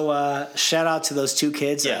 So shout out to those two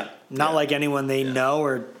kids. Not like anyone they know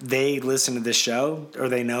or they listen to this show or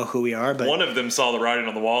they know who we are. But one of them saw the writing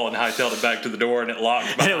on the wall and hightailed it back to the door and it locked.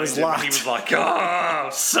 And it was locked. And he was like, "Oh,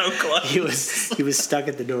 so close." He was stuck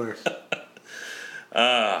at the door.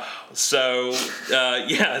 So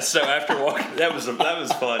after walking, that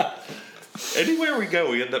was fun. Anywhere we go,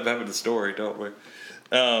 we end up having a story, don't we?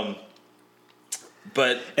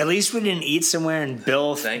 But at least we didn't eat somewhere and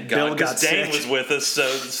Bill. Thank God, because Dane sick. was with us,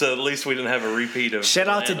 so at least we didn't have a repeat of. Shout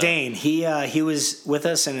out to Dane. He was with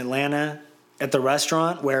us in Atlanta at the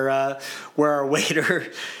restaurant where our waiter.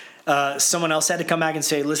 Someone else had to come back and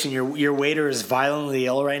say, "Listen, your waiter is violently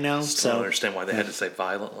ill right now." I don't understand why they had to say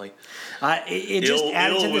violently. It just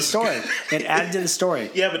added to the story. It added to the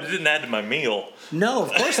story. Yeah, but it didn't add to my meal. No,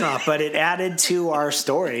 of course not. But it added to our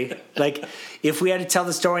story. Like if we had to tell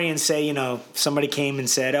the story and say, somebody came and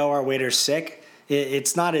said, "Oh, our waiter's sick,"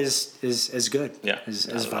 it's not as good. Yeah,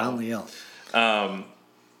 as violently ill. So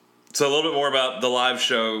a little bit more about the live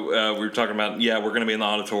show. We were talking about. Yeah, we're going to be in the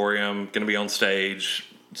auditorium. Going to be on stage.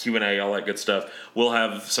 Q&A, all that good stuff. We'll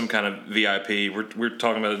have some kind of VIP. We're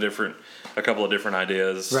talking about a couple of different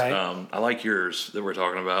ideas. Right. I like yours that we're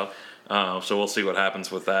talking about. So we'll see what happens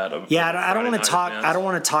with that. I don't want to talk. I don't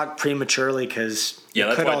want to talk prematurely because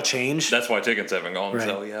it could all change. That's why tickets haven't gone on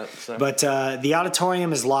sale yet. So. But the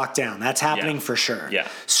auditorium is locked down. That's happening for sure. Yeah.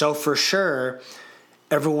 So for sure,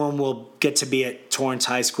 everyone will get to be at Torrance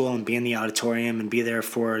High School and be in the auditorium and be there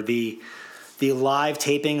for the live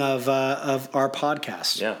taping of our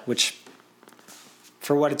podcast. Yeah. Which,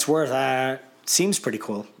 for what it's worth, seems pretty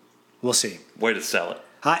cool. We'll see. Way to sell it.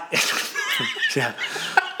 Yeah.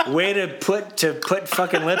 Way to put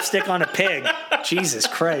fucking lipstick on a pig. Jesus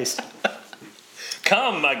Christ.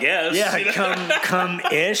 Come, I guess. Yeah,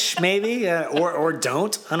 come-ish, maybe, or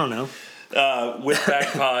don't. I don't know.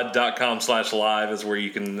 Withbackpod.com/live is where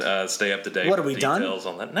you can stay up to date. What, are with we done? details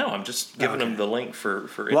on that. No, I'm just giving them the link for.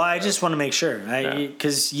 Well, I just want to make sure,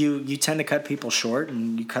 because you tend to cut people short,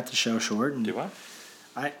 and you cut the show short. And do I?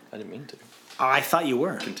 I didn't mean to. I thought you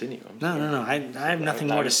were. Continue. No. I have nothing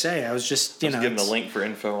more to say. I was just giving the link for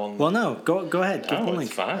info on. Well, no, go ahead. Give the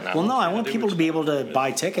link. It's fine. Well, no, I want people to be able to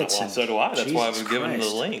buy tickets. Well, so do I. That's why I was Jesus giving them the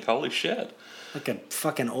Christ. link. Holy shit. Like a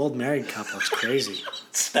fucking old married couple. It's crazy.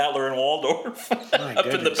 Statler and Waldorf up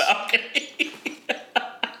in the balcony.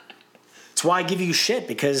 That's why I give you shit,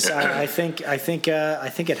 because I think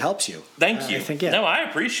it helps you. Thank you. I think, yeah. No, I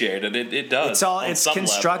appreciate it. It does. It's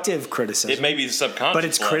constructive criticism. It may be subconscious, but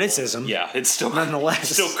it's level. criticism. Yeah, it's still nonetheless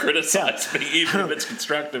still criticize me, even if it's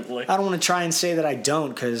constructively. I don't want to try and say that I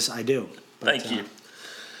don't, because I do. But, Thank you.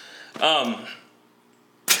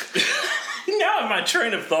 Now my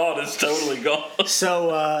train of thought is totally gone.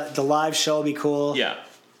 So the live show will be cool. Yeah.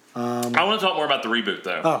 I want to talk more about the reboot,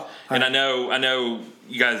 though. Oh, and right. I know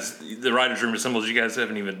you guys, the writers' room assembles. You guys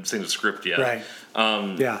haven't even seen the script yet, Right?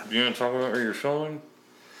 Yeah. You want to talk about where you're filming?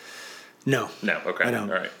 No. Okay. I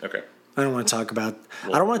don't. All right. Okay. I don't want to talk about. I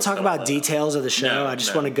don't want to talk about details of the show. No, I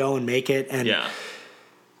just no. want to go and make it. And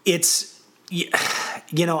it's, you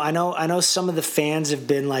know, I know some of the fans have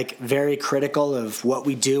been like very critical of what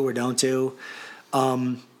we do or don't do.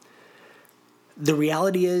 The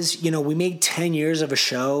reality is, you know, we made 10 years of a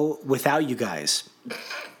show without you guys.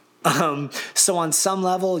 So on some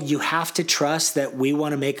level, you have to trust that we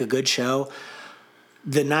want to make a good show.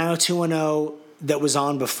 The 90210 that was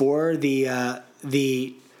on before, the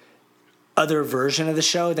other version of the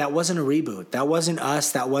show, that wasn't a reboot. That wasn't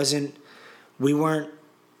us. We weren't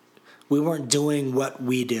doing what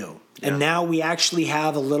we do. Yeah. And now we actually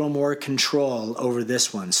have a little more control over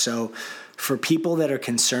this one. So for people that are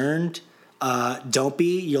concerned, don't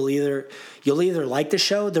be. You'll either like the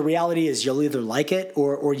show. The reality is you'll either like it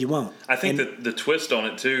or you won't. I think that the twist on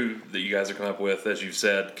it too that you guys have come up with, as you've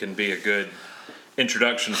said, can be a good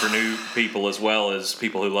introduction for new people as well as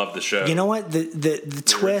people who love the show. You know what? The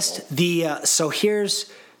twist. So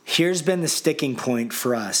here's been the sticking point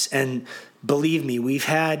for us, and believe me, we've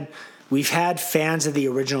had fans of the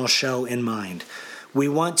original show in mind. We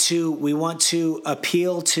want to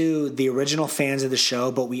appeal to the original fans of the show,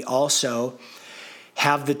 but we also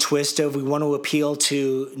have the twist of we want to appeal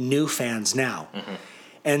to new fans now. Mm-hmm.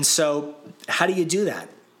 And so how do you do that?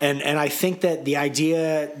 And I think that the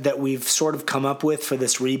idea that we've sort of come up with for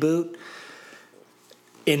this reboot,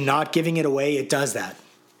 in not giving it away, it does that.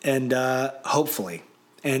 And hopefully.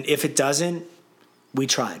 And if it doesn't, we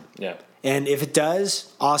tried. Yeah. And if it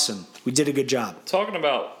does, awesome. We did a good job. Talking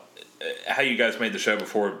about how you guys made the show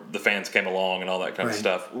before the fans came along and all that kind of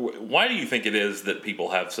stuff. Why do you think it is that people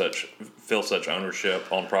feel such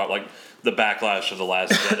ownership on like the backlash of The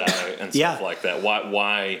Last Jedi and stuff like that?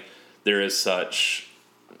 Why there is such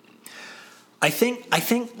I think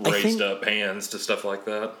raised up hands to stuff like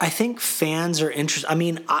that? I think fans are interested. I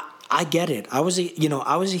mean, I get it. I was a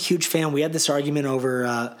huge fan. We had this argument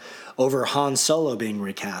over Han Solo being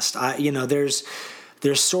recast. There's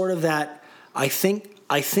sort of that. I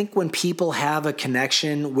think when people have a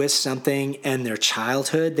connection with something and their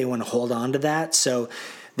childhood, they want to hold on to that. So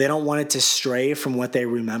they don't want it to stray from what they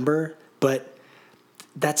remember. But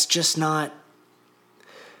that's just not.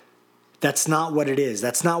 That's not what it is.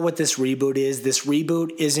 That's not what this reboot is. This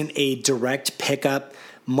reboot isn't a direct pickup,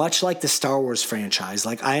 much like the Star Wars franchise.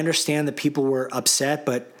 Like, I understand that people were upset,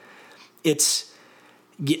 but it's.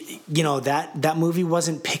 That movie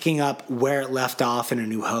wasn't picking up where it left off in A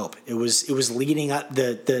New Hope. It was leading up.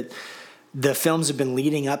 The films have been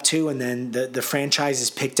leading up to, and then the franchise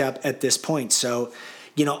is picked up at this point. So,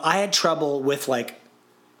 I had trouble with like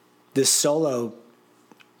this Solo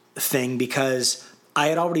thing because I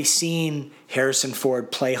had already seen Harrison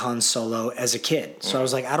Ford play Han Solo as a kid. So I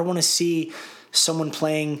was like, I don't want to see someone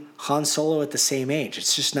playing Han Solo at the same age.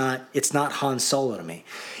 It's not Han Solo to me.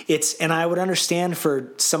 And I would understand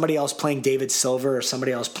for somebody else playing David Silver or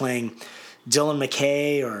somebody else playing Dylan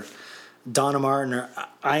McKay or Donna Martin, or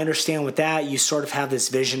I understand with that, you sort of have this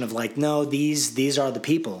vision of like, no, these are the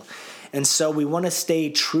people. And so we want to stay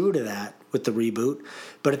true to that with the reboot.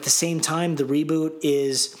 But at the same time, the reboot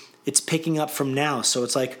it's picking up from now. So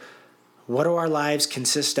it's like, what do our lives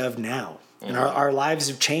consist of now? And our lives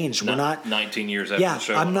have changed. We're not 19 years after the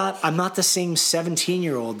show. I'm not the same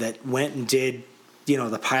 17-year-old that went and did,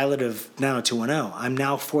 the pilot of 90210. I'm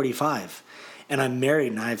now 45 and I'm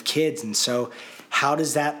married and I have kids. And so how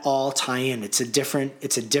does that all tie in? It's a different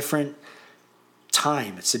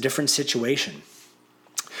time. It's a different situation.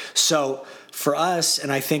 So for us,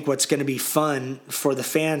 and I think what's going to be fun for the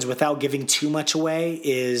fans without giving too much away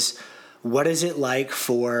is, what is it like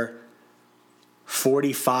for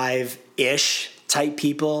 45-ish type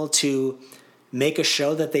people to make a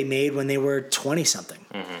show that they made when they were 20-something?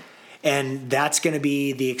 Mm-hmm. And that's going to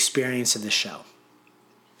be the experience of the show.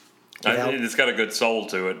 It's got a good soul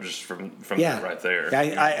to it just from that right there.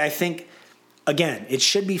 I think, again, it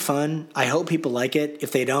should be fun. I hope people like it.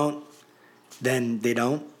 If they don't, then they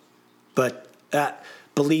don't. But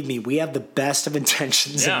believe me, we have the best of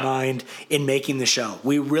intentions in mind in making the show.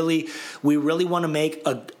 We really want to make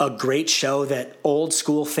a great show that old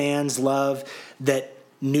school fans love, that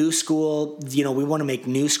new school, we want to make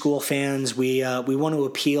new school fans. We want to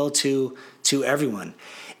appeal to everyone.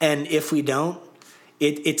 And if we don't,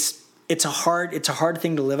 it's a hard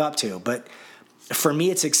thing to live up to. But for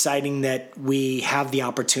me, it's exciting that we have the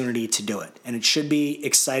opportunity to do it. And it should be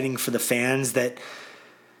exciting for the fans that,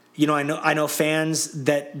 I know fans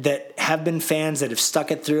that have been fans that have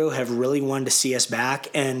stuck it through, have really wanted to see us back,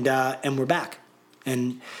 and we're back,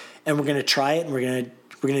 and we're going to try it, and we're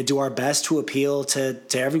going to do our best to appeal to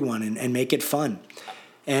everyone and make it fun.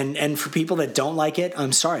 And for people that don't like it,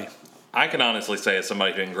 I'm sorry. I can honestly say, as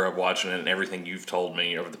somebody who didn't grow up watching it, and everything you've told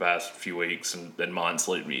me over the past few weeks and months,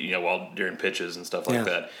 while during pitches and stuff like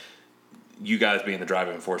that, you guys being the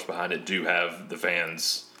driving force behind it do have the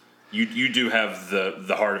fans. You do have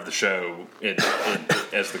the heart of the show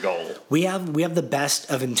as the goal. We have the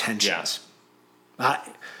best of intentions. Yeah.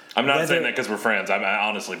 I'm not saying that because we're friends. I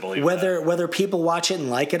honestly believe whether people watch it and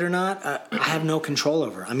like it or not, I have no control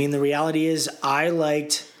over. I mean, the reality is, I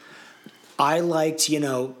liked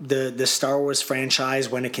the Star Wars franchise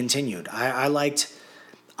when it continued. I liked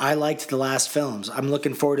the last films. I'm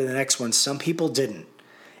looking forward to the next one. Some people didn't,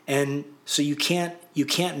 and so you can't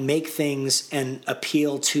make things and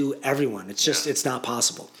appeal to everyone. It's just it's not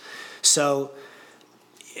possible. So,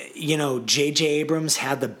 J.J. Abrams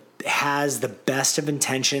has the best of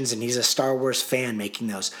intentions, and he's a Star Wars fan making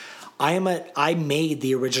those. I made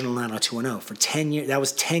the original 90210 for 10 years. That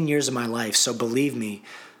was 10 years of my life. So believe me,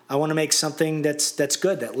 I want to make something that's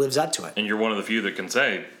good, that lives up to it. And you're one of the few that can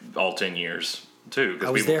say all 10 years too. I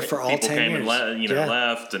was there for all 10 years. People came and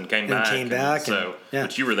left and came back.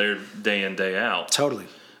 But you were there day in, day out. Totally.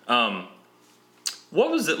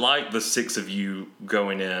 What was it like, the six of you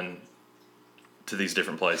going in to these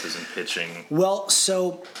different places and pitching? Well,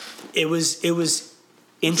 so it was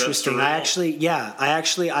interesting. I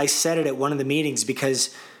said it at one of the meetings,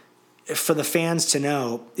 because for the fans to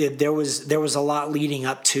know, there was a lot leading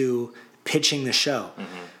up to pitching the show.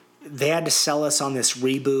 Mm-hmm. They had to sell us on this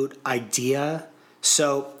reboot idea.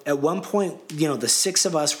 So at one point, the six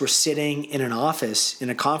of us were sitting in an office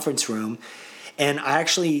in a conference room, and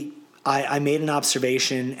I made an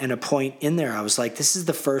observation and a point in there. I was like, this is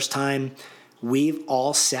the first time we've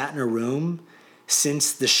all sat in a room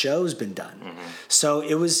since the show's been done. Mm-hmm. So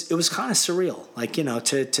it was kind of surreal,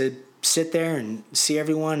 to sit there and see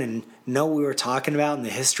everyone and know what we were talking about and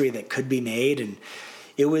the history that could be made. And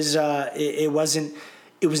it was nothing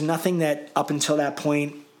that up until that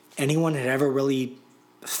point anyone had ever really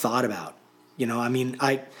thought about.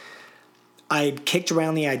 I'd kicked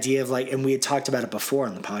around the idea of and we had talked about it before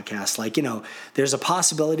on the podcast, there's a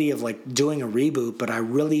possibility of doing a reboot, but I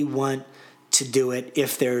really want to do it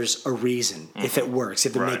if there's a reason, if it works,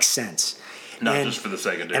 if it makes sense. Not just for the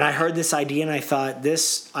sake of doing it. And I heard this idea and I thought,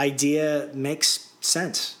 this idea makes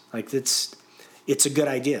sense. It's a good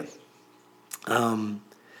idea.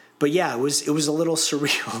 But yeah, it was a little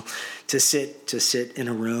surreal to sit in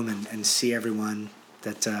a room and see everyone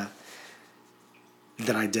that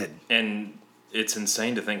I did. And it's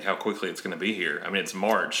insane to think how quickly it's going to be here. I mean, it's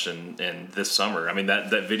March and this summer. I mean,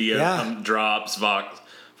 that video drops.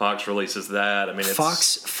 Fox releases that. I mean,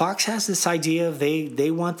 Fox has this idea of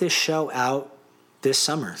they want this show out this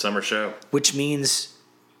summer. Summer show, which means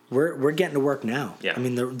we're getting to work now. Yeah. I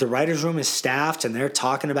mean, the writers' room is staffed and they're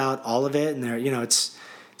talking about all of it, and they're it's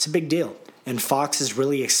a big deal. And Fox is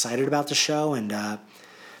really excited about the show, and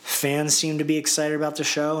fans seem to be excited about the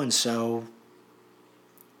show, and so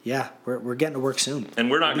yeah, we're getting to work soon. And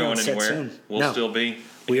we're not going anywhere. We'll still be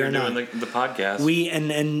doing the podcast.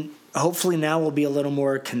 And hopefully now we'll be a little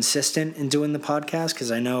more consistent in doing the podcast,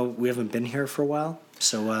 because I know we haven't been here for a while.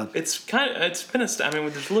 So it's been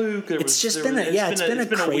with Luke. It's been a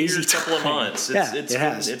crazy weird couple of months.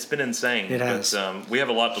 It's been insane. It has. But, we have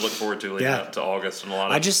a lot to look forward to leading up to August, and a lot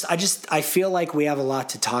of. I feel like we have a lot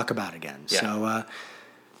to talk about again. Yeah. So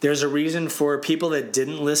there's a reason for people that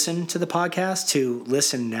didn't listen to the podcast to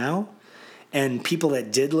listen now, and people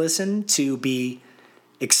that did listen to be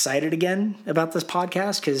excited again about this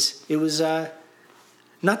podcast, because it was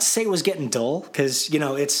not to say it was getting dull, because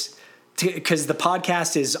because the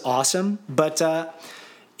podcast is awesome, but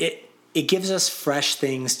it gives us fresh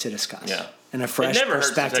things to discuss. Yeah. And a fresh it never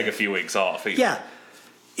perspective. hurts to take a few weeks off either. Yeah.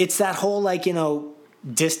 It's that whole,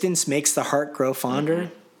 distance makes the heart grow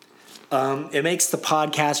fonder. Mm-hmm. It makes the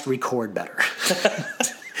podcast record better.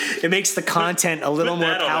 It makes the content a little Put more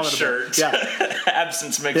that on a palatable. shirt. Yeah.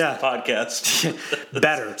 Absence makes Yeah. the podcast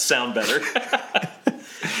Better. sound better.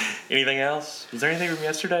 Anything else? Was there anything from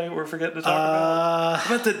yesterday we're forgetting to talk about?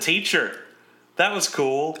 How about the teacher? That was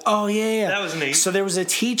cool. Oh, yeah. That was neat. So there was a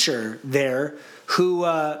teacher there who,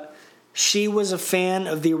 she was a fan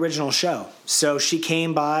of the original show. So she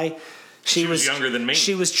came by. She was younger than me.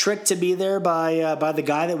 She was tricked to be there by the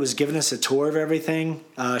guy that was giving us a tour of everything.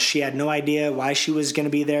 She had no idea why she was going to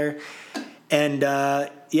be there. And,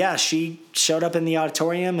 she showed up in the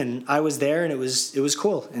auditorium, and I was there, and it was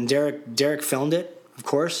cool. And Derek filmed it, of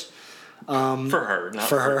course. For her, not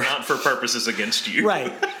for purposes against you.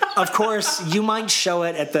 Right. Of course, you might show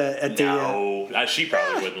it at the No, she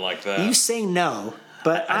probably wouldn't like that. You say no,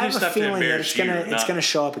 but I have just a have to feeling that embarrass it's you, gonna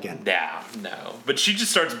show up again. No. But she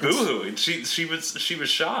just starts boohooing. She was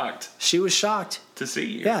shocked She was shocked. to see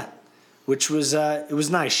you. Yeah. Which was it was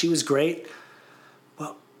nice. She was great.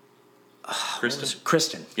 Well,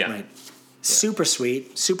 Kristen. Yeah. Right. Super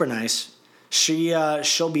sweet, super nice.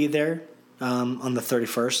 She'll be there on the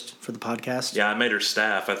 31st for the podcast. Yeah, I made her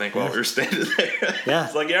staff, I think, while we were standing there. Yeah.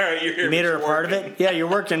 It's like, all right, you're here. You made her a but part of it? Yeah, you're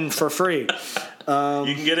working for free. You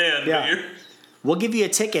can get in, yeah. but We'll give you a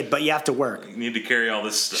ticket, but you have to work. you need to carry all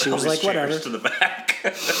this She was like, whatever. to the back.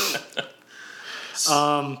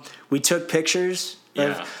 We took pictures.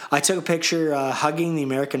 Yeah. I took a picture hugging the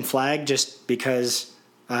American flag just because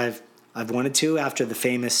I've wanted to after the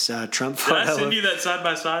famous Trump Did photo. I send you that side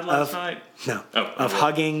by side last night? No. Oh, of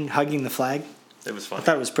okay. hugging the flag. It was funny. I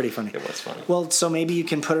thought it was pretty funny. It was funny. Well, so maybe you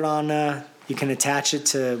can put it on. You can attach it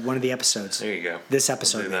to one of the episodes. There you go. This We'll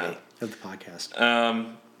episode do maybe that. of the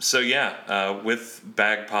podcast. So yeah, with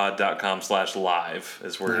bagpod.com/live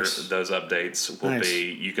is where Nice. those updates will Nice.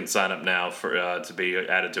 be. You can sign up now for to be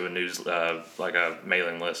added to a news like a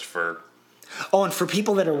mailing list for. Oh, and for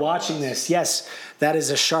people that are watching this, yes, that is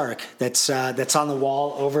a shark that's on the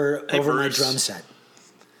wall over my Bruce. drum set.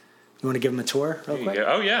 You want to give him a tour real quick?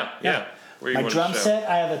 Oh yeah. Where you My want drum to show? set,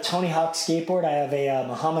 I have a Tony Hawk skateboard. I have a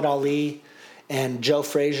Muhammad Ali and Joe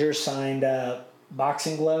Frazier signed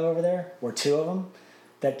boxing glove over there, or two of them,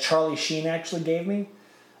 that Charlie Sheen actually gave me.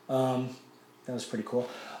 That was pretty cool.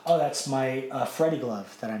 Oh, that's my Freddy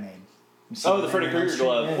glove that I made. You see Oh, the that Freddy around Krueger street?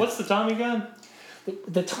 glove. Yeah. What's the Tommy gun?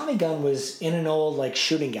 The Tommy gun was in an old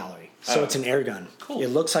shooting gallery, so Oh. it's an air gun. Cool. It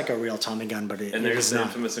looks like a real Tommy gun, but it And there's is the not.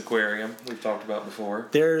 infamous aquarium we've talked about before.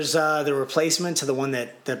 There's the replacement to the one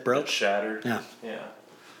that broke. It's shattered. Yeah. Yeah.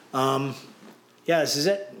 Yeah, this is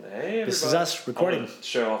it. Hey, This is everybody. us recording. I'm gonna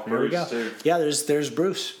show off There we Bruce go. too. Yeah, there's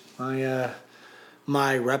Bruce,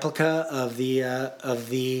 my replica of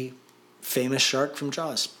the famous shark from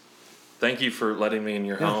Jaws. Thank you for letting me in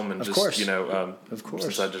your home and of just course. of course.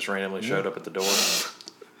 since I just randomly showed up at the door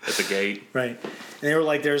at the gate. Right. And they were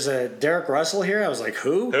like, "There's a Derek Russell here." I was like,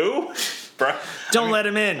 "Who?" Who? Brian, Don't let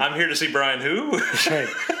him in. I'm here to see Brian. Who? Right.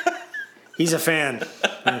 He's a fan.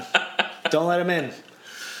 Don't let him in.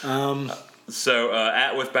 So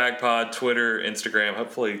at with Bagpod, Twitter, Instagram.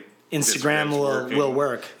 Hopefully, Instagram will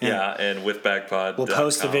work. Yeah, and with Bagpod, We'll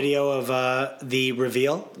post the video of the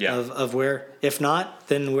reveal Yeah. of where. If not,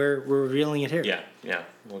 then we're revealing it here. Yeah.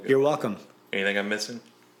 We'll get You're welcome. Anything I'm missing?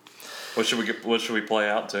 What should we get? What should we play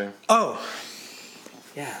out to? Oh.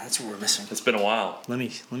 Yeah, that's what we're missing. It's been a while. Let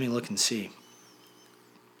me look and see.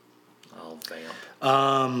 I'll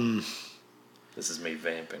vamp. This is me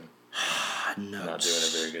vamping. Notes. Not doing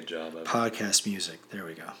a very good job of it. Podcast music. There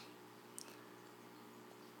we go.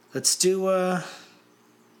 Let's do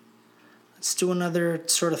another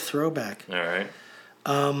sort of throwback. All right.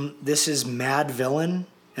 This is Mad Villain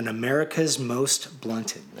and America's Most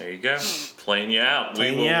Blunted. There you go. Playing you out.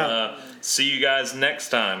 Playing We you will out. see you guys next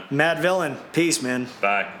time. Mad Villain. Peace, man.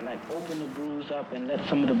 Bye. Like open the bruise up and let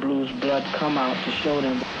some of the blues blood come out to show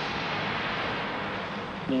them.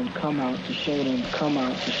 Then come out to show them, come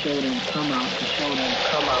out to show them, come out to show them,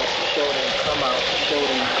 come out to show them, come out to show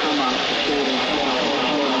them, come out to show them, come out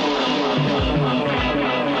to show them.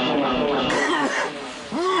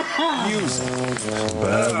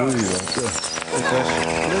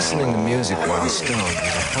 Listening to music while stoned is a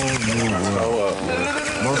whole new world.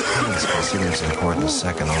 Most parents consider its importance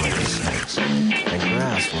second only to sex. And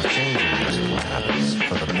grass will change your musical habits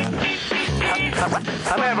for the better. I'm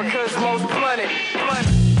having cuz most money.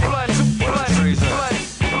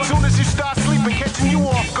 Soon as you start sleeping, catching you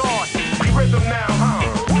off guard. We rhythm now,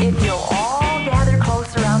 huh? If you'll all gather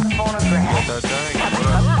close around the phonograph.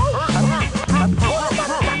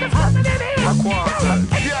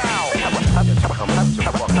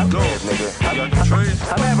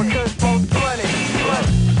 I'm having cuz most money.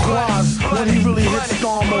 Quaz, when he really hits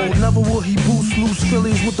star mode, never will he boost loose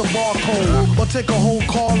Phillies with the barcode, or take a whole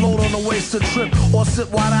carload on a wasted trip, or sit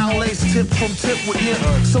wide out lace tip from tip with yip.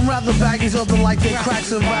 Some rather baggies, other like they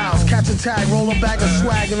cracks and vows. Catch a tag, roll a bag of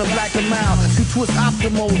swag in a black and mouth. You twist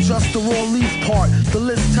optimal, just the raw leaf part. The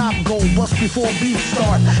list top go, bust before beef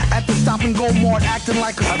start. At the stop and go mart, acting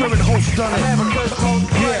like a spirit host done it.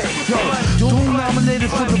 Yeah, yo, Doom nominated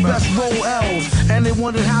for the best role L's, and they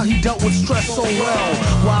wondered how he dealt with stress so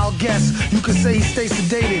well. Wild guess, you could say he stays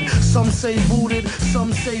sedated. Some say booted,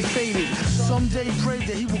 some say faded. Someday prayed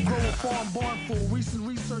that he would grow a farm barn full. Recent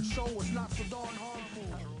research show it's not so darn hard.